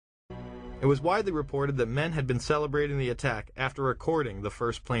It was widely reported that men had been celebrating the attack after recording the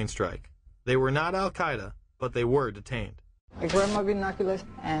first plane strike. They were not Al-Qaeda, but they were detained. I grabbed my binoculars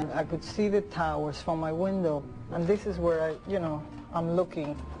and I could see the towers from my window. And this is where I'm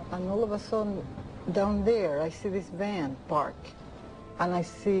looking. And all of a sudden, down there, I see this van park. And I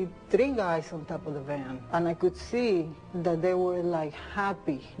see 3 guys on top of the van. And I could see that they were like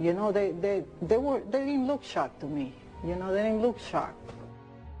happy. You know, they didn't look shocked to me. You know, they didn't look shocked.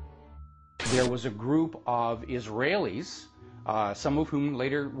 There was a group of Israelis, some of whom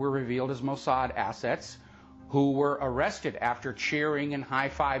later were revealed as Mossad assets, who were arrested after cheering and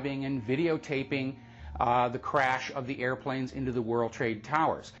high-fiving and videotaping the crash of the airplanes into the World Trade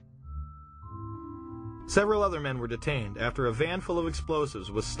Towers. Several other men were detained after a van full of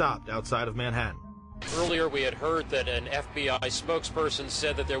explosives was stopped outside of Manhattan. Earlier we had heard that an FBI spokesperson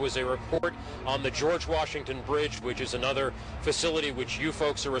said that there was a report on the George Washington Bridge, which is another facility which you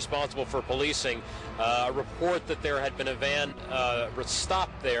folks are responsible for policing, a report that there had been a van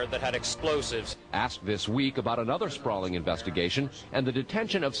stopped there that had explosives. Asked this week about another sprawling investigation and the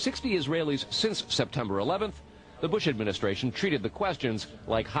detention of 60 Israelis since September 11th, the Bush administration treated the questions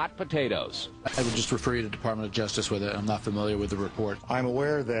like hot potatoes. I would just refer you to the Department of Justice with it. I'm not familiar with the report. I'm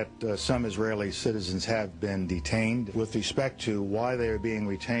aware that some Israeli citizens have been detained. With respect to why they are being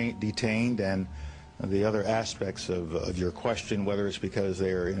detained and the other aspects of your question, whether it's because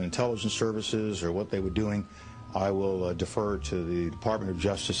they are in intelligence services or what they were doing, I will defer to the Department of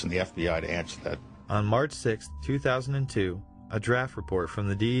Justice and the FBI to answer that. On March 6, 2002, a draft report from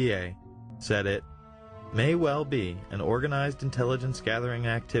the DEA said it may well be an organized intelligence gathering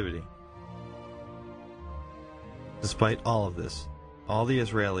activity. Despite all of this, all the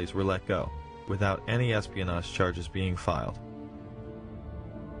Israelis were let go, without any espionage charges being filed.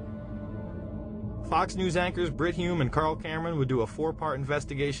 Fox News anchors Brit Hume and Carl Cameron would do a 4-part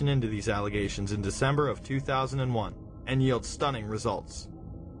investigation into these allegations in December of 2001 and yield stunning results.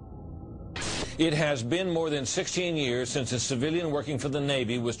 It has been more than 16 years since a civilian working for the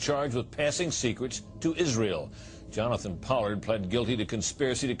Navy was charged with passing secrets to Israel. Jonathan Pollard pled guilty to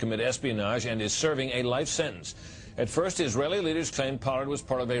conspiracy to commit espionage and is serving a life sentence. At first, Israeli leaders claimed Pollard was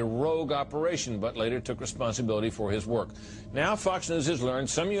part of a rogue operation, but later took responsibility for his work. Now, Fox News has learned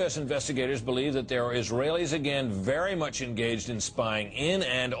some U.S. investigators believe that there are Israelis again very much engaged in spying in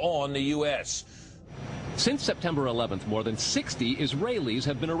and on the U.S. Since September 11th, more than 60 Israelis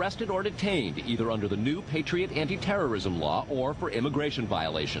have been arrested or detained, either under the new Patriot anti-terrorism law or for immigration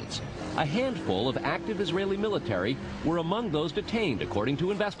violations. A handful of active Israeli military were among those detained, according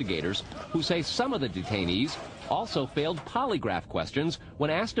to investigators, who say some of the detainees also failed polygraph questions when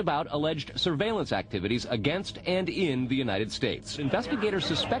asked about alleged surveillance activities against and in the United States. Investigators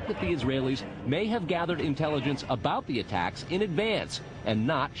suspect that the Israelis may have gathered intelligence about the attacks in advance and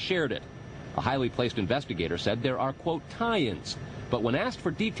not shared it. A highly placed investigator said there are, quote, tie-ins, but when asked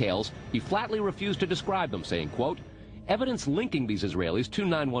for details, he flatly refused to describe them, saying, quote, evidence linking these Israelis to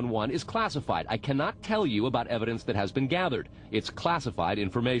 911 is classified. I cannot tell you about evidence that has been gathered. It's classified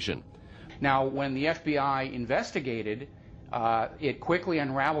information. Now, when the FBI investigated, it quickly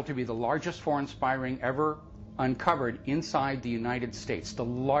unraveled to be the largest foreign spy ring ever uncovered inside the United States, the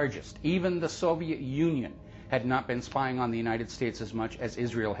largest. Even the Soviet Union had not been spying on the United States as much as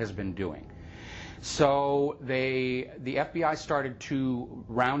Israel has been doing. So the FBI started to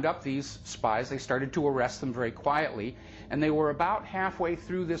round up these spies. They started to arrest them very quietly, and they were about halfway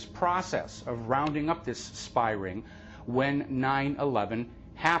through this process of rounding up this spy ring when 9/11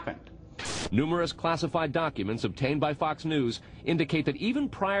 happened. Numerous classified documents obtained by Fox News indicate that even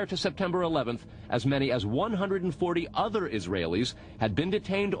prior to September 11th, as many as 140 other Israelis had been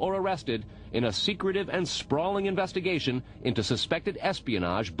detained or arrested in a secretive and sprawling investigation into suspected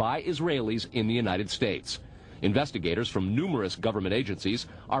espionage by Israelis in the United States. Investigators from numerous government agencies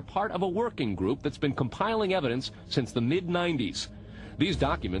are part of a working group that's been compiling evidence since the mid-90s. These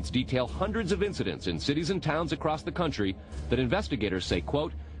documents detail hundreds of incidents in cities and towns across the country that investigators say,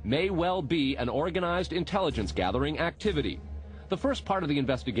 quote, may well be an organized intelligence gathering activity. The first part of the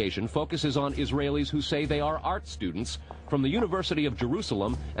investigation focuses on Israelis who say they are art students from the University of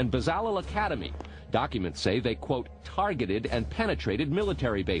Jerusalem and Bezalel Academy. Documents say they, quote, targeted and penetrated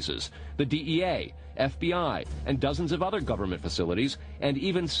military bases, the DEA, FBI, and dozens of other government facilities, and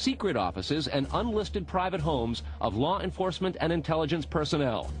even secret offices and unlisted private homes of law enforcement and intelligence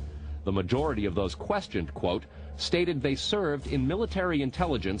personnel. The majority of those questioned, quote, stated they served in military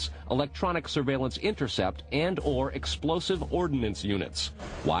intelligence, electronic surveillance intercept, and or explosive ordnance units.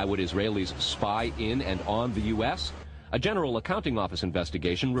 Why would Israelis spy in and on the U.S.? A General Accounting Office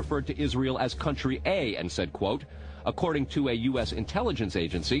investigation referred to Israel as Country A and said, quote, according to a U.S. intelligence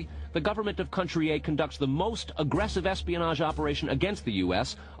agency, the government of country A conducts the most aggressive espionage operation against the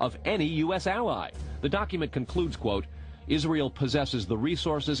U.S. of any U.S. ally. The document concludes, quote, Israel possesses the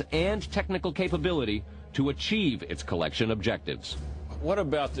resources and technical capability to achieve its collection objectives. What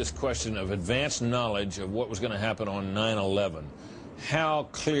about this question of advanced knowledge of what was going to happen on 9/11? How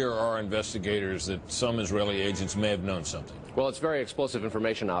clear are investigators that some Israeli agents may have known something? Well, it's very explosive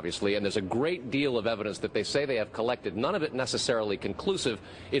information, obviously, and there's a great deal of evidence that they say they have collected, none of it necessarily conclusive.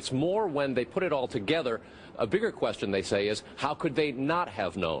 It's more when they put it all together. A bigger question, they say, is how could they not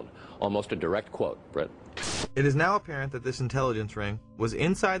have known? Almost a direct quote, Brett. It is now apparent that this intelligence ring was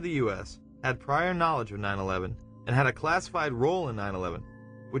inside the U.S., had prior knowledge of 9/11, and had a classified role in 9/11,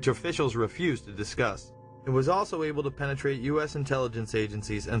 which officials refused to discuss. It was also able to penetrate U.S. intelligence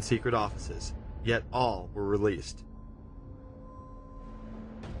agencies and secret offices, yet all were released.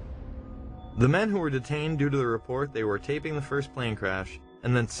 The men who were detained due to the report they were taping the first plane crash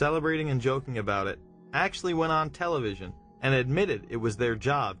and then celebrating and joking about it actually went on television and admitted it was their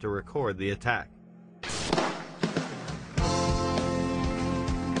job to record the attack.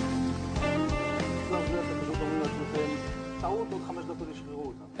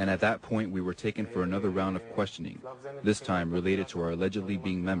 And at that point we were taken for another round of questioning, this time related to our allegedly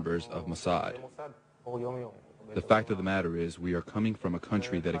being members of Mossad. The fact of the matter is we are coming from a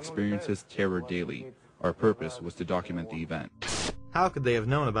country that experiences terror daily. Our purpose was to document the event. How could they have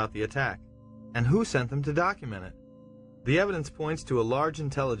known about the attack? And who sent them to document it? The evidence points to a large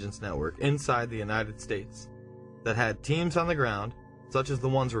intelligence network inside the United States that had teams on the ground, such as the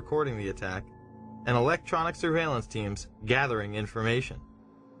ones recording the attack, and electronic surveillance teams gathering information.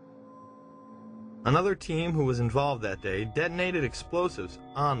 Another team who was involved that day detonated explosives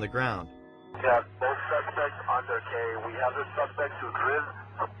on the ground. We have both suspects under K. We have the suspect who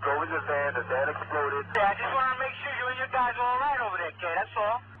drove in the van exploded. Yeah, I just want to make sure you and your guys are all right over there, K, that's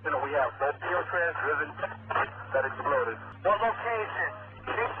all. We have both Neotrans driven that exploded. What location?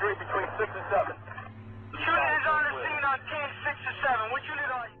 King Street between 6 and 7. Shooting is on the scene on King 6 or 7. What unit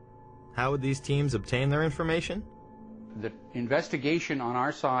are you? How would these teams obtain their information? The investigation on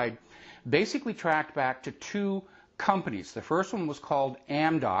our side basically tracked back to two companies. The first one was called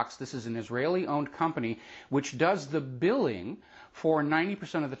Amdocs. This is an Israeli-owned company which does the billing for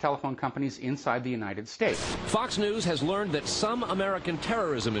 90% of the telephone companies inside the United States. Fox News has learned that some American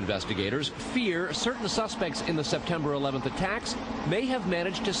terrorism investigators fear certain suspects in the September 11th attacks may have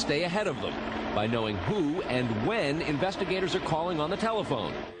managed to stay ahead of them by knowing who and when investigators are calling on the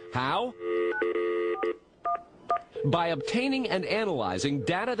telephone. How? By obtaining and analyzing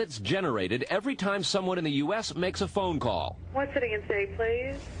data that's generated every time someone in the U.S. makes a phone call. What's sitting in today,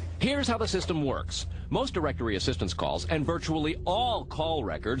 please? Here's how the system works. Most directory assistance calls and virtually all call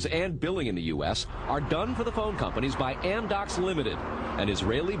records and billing in the U.S. are done for the phone companies by Amdocs Limited, an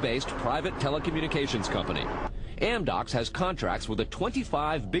Israeli-based private telecommunications company. Amdocs has contracts with the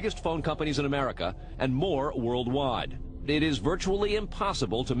 25 biggest phone companies in America and more worldwide. It is virtually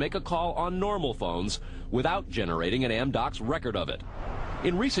impossible to make a call on normal phones without generating an Amdocs record of it.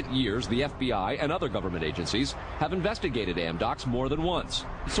 In recent years, the FBI and other government agencies have investigated Amdocs more than once.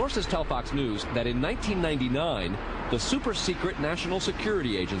 Sources tell Fox News that in 1999, the super-secret National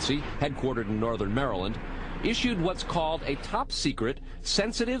Security Agency, headquartered in northern Maryland, issued what's called a top-secret,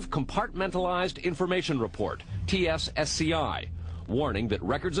 sensitive, compartmentalized information report, TSSCI, warning that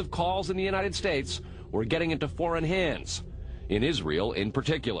records of calls in the United States were getting into foreign hands, in Israel in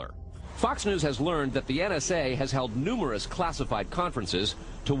particular. Fox News has learned that the NSA has held numerous classified conferences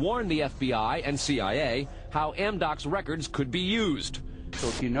to warn the FBI and CIA how Amdocs records could be used. So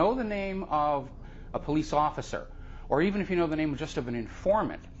if you know the name of a police officer, or even if you know the name just of an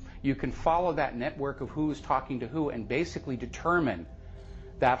informant, you can follow that network of who is talking to who and basically determine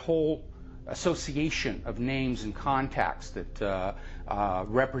that whole association of names and contacts that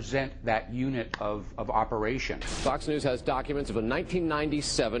represent that unit of operation. Fox News has documents of a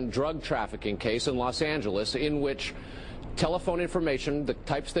 1997 drug trafficking case in Los Angeles in which telephone information, the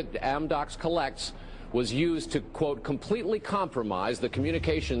types that Amdocs collects, was used to, quote, completely compromise the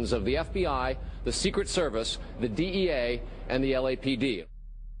communications of the FBI, the Secret Service, the DEA, and the LAPD.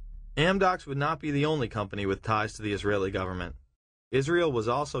 Amdocs would not be the only company with ties to the Israeli government. Israel was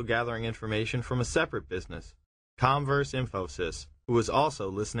also gathering information from a separate business, Comverse Infosys, who was also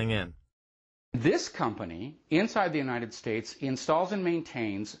listening in. This company, inside the United States, installs and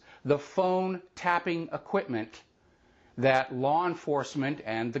maintains the phone tapping equipment that law enforcement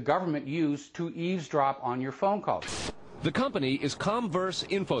and the government use to eavesdrop on your phone calls. The company is Comverse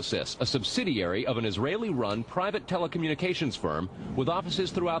Infosys, a subsidiary of an Israeli-run private telecommunications firm with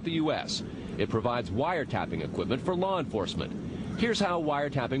offices throughout the U.S. It provides wiretapping equipment for law enforcement. Here's how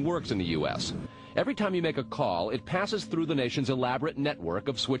wiretapping works in the U.S. Every time you make a call, it passes through the nation's elaborate network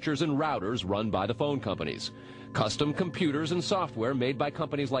of switchers and routers run by the phone companies. Custom computers and software made by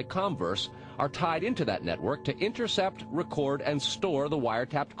companies like Comverse are tied into that network to intercept, record, and store the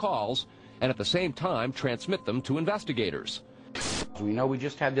wiretapped calls, and at the same time transmit them to investigators. We know we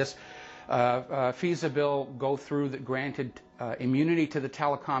just had this FISA bill go through that granted immunity to the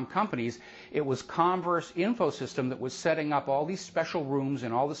telecom companies. It was Comverse Infosystem that was setting up all these special rooms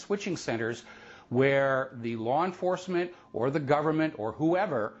in all the switching centers where the law enforcement or the government or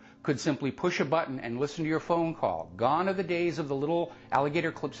whoever could simply push a button and listen to your phone call. Gone are the days of the little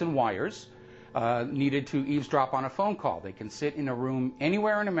alligator clips and wires needed to eavesdrop on a phone call. They can sit in a room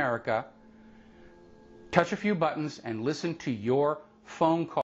anywhere in America, touch a few buttons, and listen to your phone call.